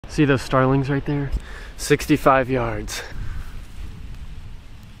See those starlings right there? 65 yards.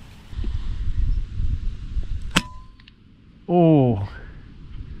 Oh.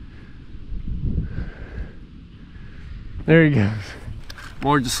 There he goes.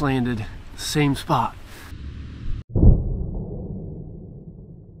 More just landed. Same spot.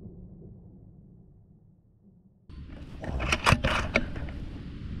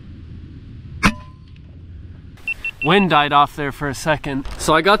 Wind died off there for a second.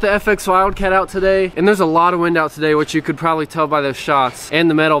 So I got the FX Wildcat out today, and there's a lot of wind out today, which you could probably tell by those shots and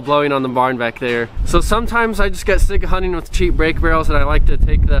the metal blowing on the barn back there. So sometimes I just get sick of hunting with cheap brake barrels, and I like to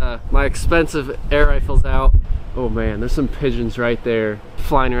take my expensive air rifles out. Oh man, there's some pigeons right there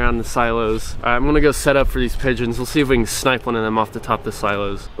flying around the silos. All right, I'm gonna go set up for these pigeons. We'll see if we can snipe one of them off the top of the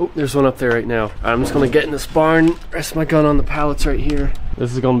silos. Oh, there's one up there right now. All right, I'm just gonna get in this barn, rest my gun on the pallets right here.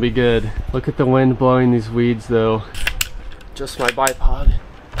 This is gonna be good. Look at the wind blowing these weeds though. Just my bipod.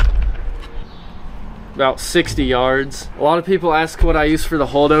 About 60 yards. A lot of people ask what I use for the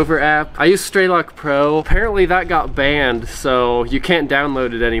holdover app. I use Straylock Pro. Apparently that got banned, so you can't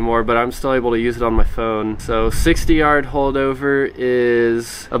download it anymore, but I'm still able to use it on my phone. So 60 yard holdover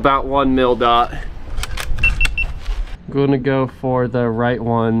is about 1 mil dot. I'm gonna go for the right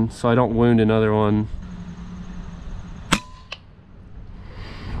one so I don't wound another one.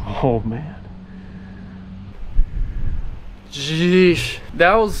 Oh man. Jeez,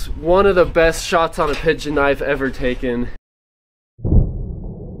 that was one of the best shots on a pigeon I've ever taken.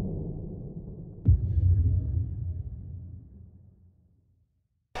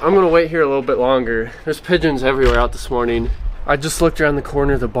 I'm gonna wait here a little bit longer. There's pigeons everywhere out this morning. I just looked around the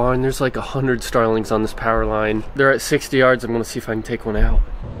corner of the barn. There's like 100 starlings on this power line. They're at 60 yards. I'm gonna see if I can take one out.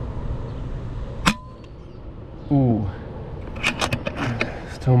 Ooh.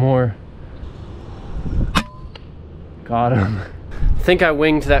 Still more. Got him. I think I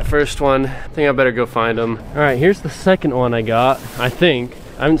winged that first one. I think I better go find him. All right, here's the second one I got, I think.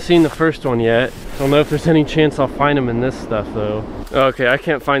 I haven't seen the first one yet. I don't know if there's any chance I'll find him in this stuff though. Okay, I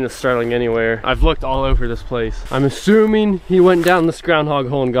can't find the starling anywhere. I've looked all over this place. I'm assuming he went down this groundhog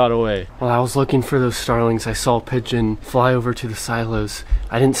hole and got away. While I was looking for those starlings, I saw a pigeon fly over to the silos.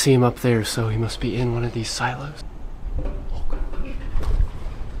 I didn't see him up there, so he must be in one of these silos.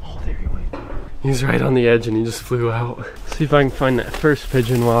 He's right on the edge and he just flew out. See if I can find that first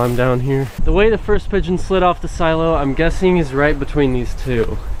pigeon while I'm down here. The way the first pigeon slid off the silo, I'm guessing is right between these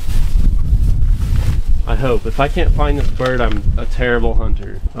two. I hope. If I can't find this bird, I'm a terrible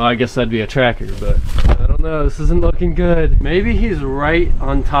hunter. Well, I guess that'd be a tracker, but I don't know. This isn't looking good. Maybe he's right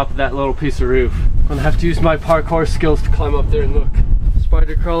on top of that little piece of roof. I'm gonna have to use my parkour skills to climb up there and look.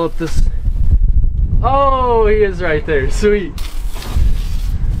 Spider crawl up this. Oh, he is right there. Sweet.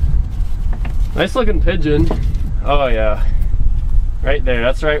 Nice looking pigeon. Oh yeah. Right there.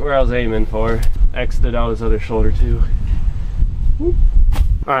 That's right where I was aiming for. X'd out his other shoulder too.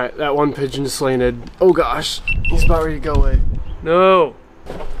 Alright, that one pigeon just landed. Oh gosh. He's about ready to go away. No!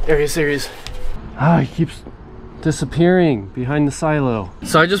 There he is, there he is. Ah, he keeps disappearing behind the silo.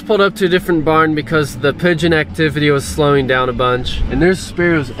 So I just pulled up to a different barn because the pigeon activity was slowing down a bunch. And there's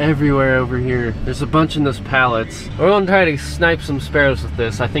sparrows everywhere over here. There's a bunch in those pallets. We're gonna try to snipe some sparrows with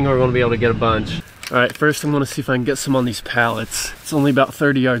this. I think we're gonna be able to get a bunch. All right, first I'm gonna see if I can get some on these pallets. It's only about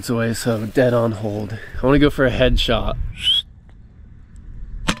 30 yards away, so dead on hold. I wanna go for a headshot.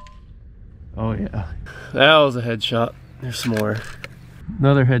 Oh yeah, that was a headshot. There's some more.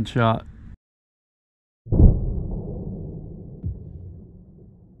 Another headshot.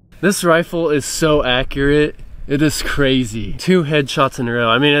 This rifle is so accurate, it is crazy. 2 headshots in a row.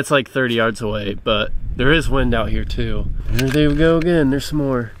 I mean, it's like 30 yards away, but there is wind out here too. There they go again, there's some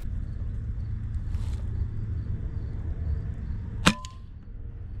more.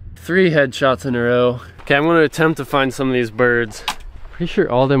 Three headshots in a row. Okay, I'm gonna attempt to find some of these birds. Pretty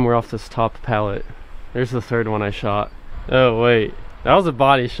sure all of them were off this top pallet. There's the third one I shot. Oh wait, that was a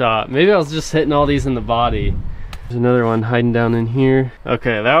body shot. Maybe I was just hitting all these in the body. There's another one hiding down in here.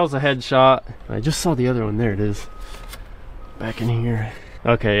 Okay, that was a headshot. I just saw the other one. There it is. Back in here.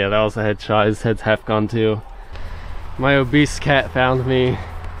 Okay, yeah, that was a headshot. His head's half gone too. My obese cat found me.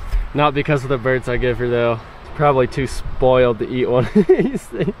 Not because of the birds I give her though. It's probably too spoiled to eat one of these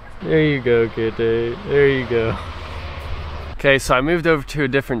things. There you go, kitty. There you go. Okay, so I moved over to a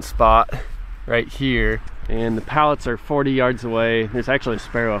different spot right here. And the pallets are 40 yards away. There's actually a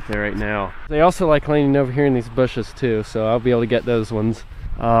sparrow up there right now. They also like landing over here in these bushes too, so I'll be able to get those ones.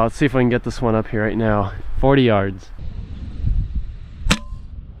 Let's see if I can get this one up here right now. 40 yards.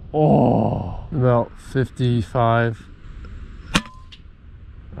 Oh, about 55.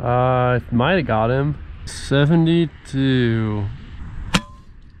 I might have got him. 72.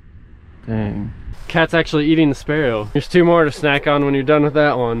 Dang. Cat's actually eating the sparrow. There's 2 more to snack on when you're done with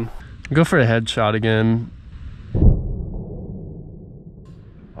that one. Go for a headshot again.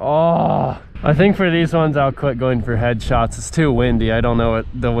 Oh, I think for these ones I'll quit going for headshots. It's too windy. I don't know what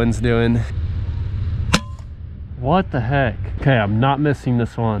the wind's doing. What the heck? Okay, I'm not missing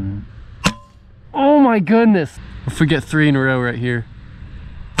this one. Oh my goodness. If we get 3 in a row right here.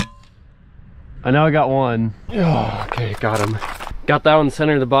 I know I got one. Oh, okay, got him. Got that one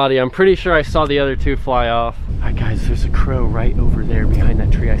center of the body. I'm pretty sure I saw the other 2 fly off. All right, guys, there's a crow right over there behind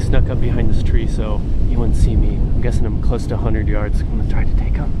that tree. I snuck up behind this tree so he wouldn't see me. I'm guessing I'm close to 100 yards. I'm gonna try to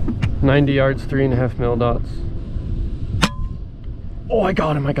take him. 90 yards, 3.5 mil dots. Oh, I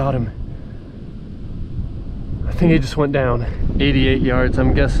got him, I got him. I think he just went down. 88 yards,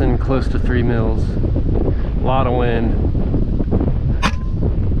 I'm guessing close to 3 mils. A lot of wind.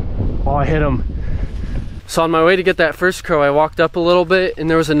 Oh, I hit him. So on my way to get that first crow, I walked up a little bit and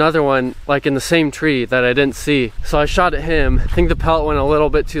there was another one like in the same tree that I didn't see. So I shot at him. I think the pellet went a little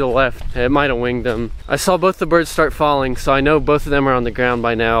bit to the left. It might have winged him. I saw both the birds start falling, so I know both of them are on the ground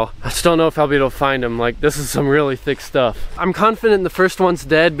by now. I just don't know if I'll be able to find them. Like, this is some really thick stuff. I'm confident the first one's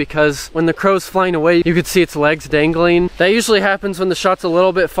dead because when the crow's flying away, you could see its legs dangling. That usually happens when the shot's a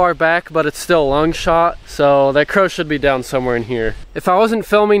little bit far back, but it's still a long shot. So that crow should be down somewhere in here. If I wasn't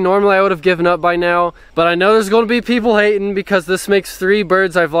filming, normally I would have given up by now, but I know there's going to be people hating because this makes 3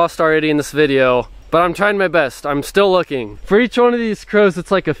 birds I've lost already in this video. But I'm trying my best. I'm still looking. For each one of these crows,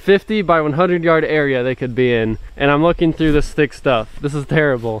 it's like a 50 by 100 yard area they could be in. And I'm looking through this thick stuff. This is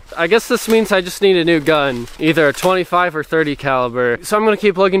terrible. I guess this means I just need a new gun, either a 25 or 30 caliber. So I'm gonna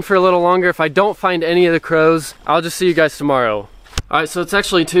keep looking for a little longer. If I don't find any of the crows, I'll just see you guys tomorrow. Alright, so it's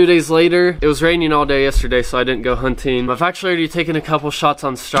actually 2 days later. It was raining all day yesterday, so I didn't go hunting. I've actually already taken a couple shots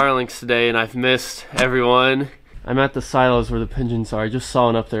on starlings today, and I've missed everyone. I'm at the silos where the pigeons are. I just saw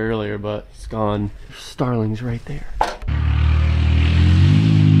one up there earlier, but it's gone. There's starlings right there.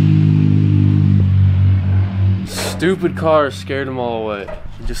 Stupid car scared them all away.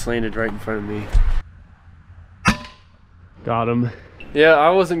 He just landed right in front of me. Got him. Yeah, I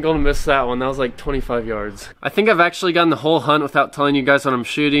wasn't going to miss that one. That was like 25 yards. I think I've actually gotten the whole hunt without telling you guys what I'm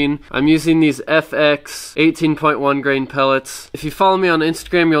shooting. I'm using these FX 18.1 grain pellets. If you follow me on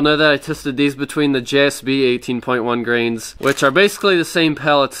Instagram, you'll know that I tested these between the JSB 18.1 grains, which are basically the same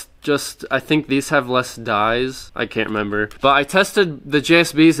pellets. Just, I think these have less dyes. I can't remember. But I tested the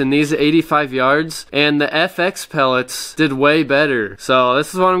JSBs in these at 85 yards, and the FX pellets did way better. So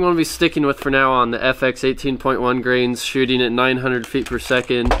this is what I'm going to be sticking with for now on, the FX 18.1 grains, shooting at 900 feet per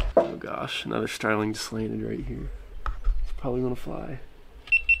second. Oh gosh, another starling just landed right here. It's probably going to fly.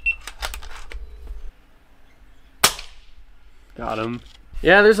 Got him.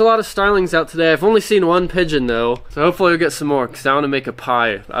 Yeah, there's a lot of starlings out today. I've only seen 1 pigeon though, so hopefully we'll get some more because I want to make a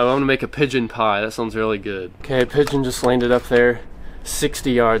pie. I want to make a pigeon pie. That sounds really good. Okay, pigeon just landed up there, 60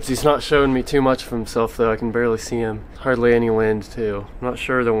 yards. He's not showing me too much of himself though. I can barely see him. Hardly any wind too. I'm not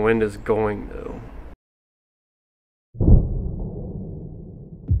sure the wind is going though.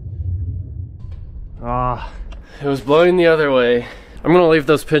 Ah, it was blowing the other way. I'm gonna leave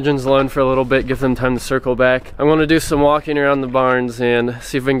those pigeons alone for a little bit, give them time to circle back. I'm gonna do some walking around the barns and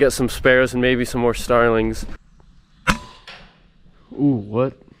see if we can get some sparrows and maybe some more starlings. Ooh,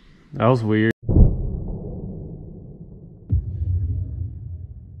 what? That was weird.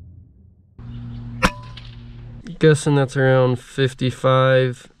 Guessing that's around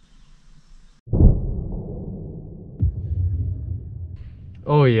 55.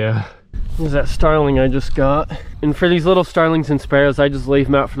 Oh yeah. There's that starling I just got. And for these little starlings and sparrows, I just leave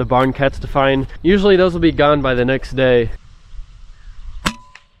them out for the barn cats to find. Usually those will be gone by the next day.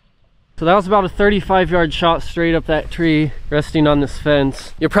 So that was about a 35-yard shot straight up that tree, resting on this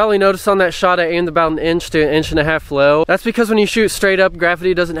fence. You'll probably notice on that shot I aimed about 1 inch to 1.5 inches low. That's because when you shoot straight up,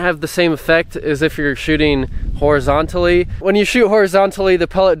 gravity doesn't have the same effect as if you're shooting horizontally. When you shoot horizontally, the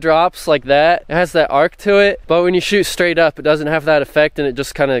pellet drops like that. It has that arc to it. But when you shoot straight up, it doesn't have that effect and it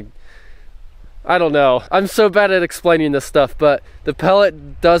just kind of, I don't know. I'm so bad at explaining this stuff, but the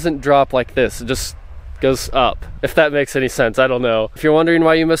pellet doesn't drop like this. It just goes up, if that makes any sense. I don't know. If you're wondering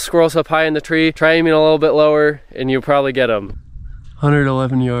why you miss squirrels up high in the tree, try aiming a little bit lower and you'll probably get them.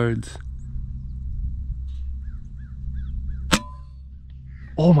 111 yards.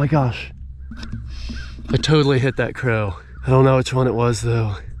 Oh my gosh. I totally hit that crow. I don't know which one it was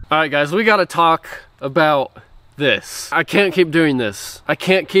though. All right guys, we gotta talk about this. I can't keep doing this. I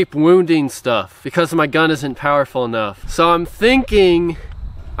can't keep wounding stuff because my gun isn't powerful enough. So I'm thinking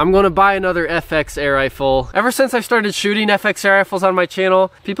I'm gonna buy another FX Air Rifle. Ever since I started shooting FX Air Rifles on my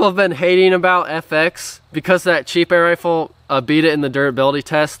channel, people have been hating about FX. because that cheap air rifle beat it in the durability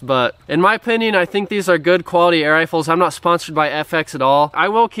test, but in my opinion, I think these are good quality air rifles. I'm not sponsored by FX at all. I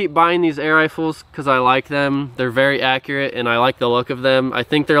will keep buying these air rifles because I like them. They're very accurate and I like the look of them. I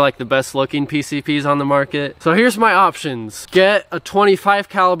think they're like the best looking PCPs on the market. So here's my options. Get a 25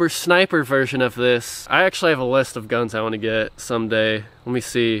 caliber sniper version of this. I actually have a list of guns I want to get someday. Let me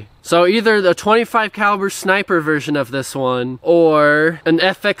see. So either the 25 caliber sniper version of this one or an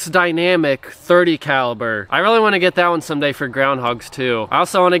FX Dynamic 30 caliber. I really want to get that one someday for groundhogs too. I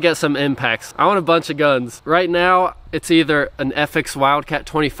also want to get some impacts. I want a bunch of guns. Right now, it's either an FX Wildcat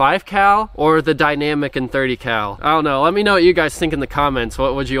 25 cal or the Dynamic and 30 cal. I don't know. Let me know what you guys think in the comments.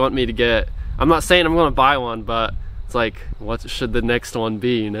 What would you want me to get? I'm not saying I'm going to buy one, but it's like, what should the next one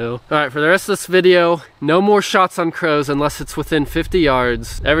be, you know? Alright, for the rest of this video, no more shots on crows unless it's within 50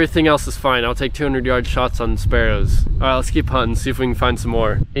 yards. Everything else is fine. I'll take 200-yard shots on sparrows. Alright, let's keep hunting, see if we can find some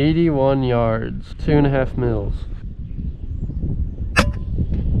more. 81 yards, 2.5 mils.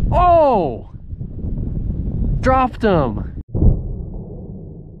 Oh! Dropped him!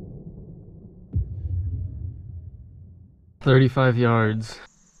 35 yards.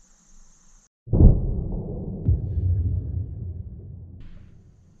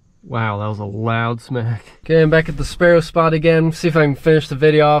 Wow, that was a loud smack. Okay, I'm back at the sparrow spot again. See if I can finish the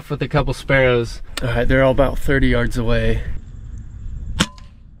video off with a couple sparrows. Alright, they're all about 30 yards away.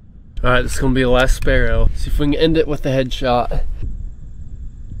 Alright, this is gonna be the last sparrow. See if we can end it with a headshot.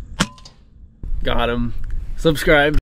 Got him. Subscribe.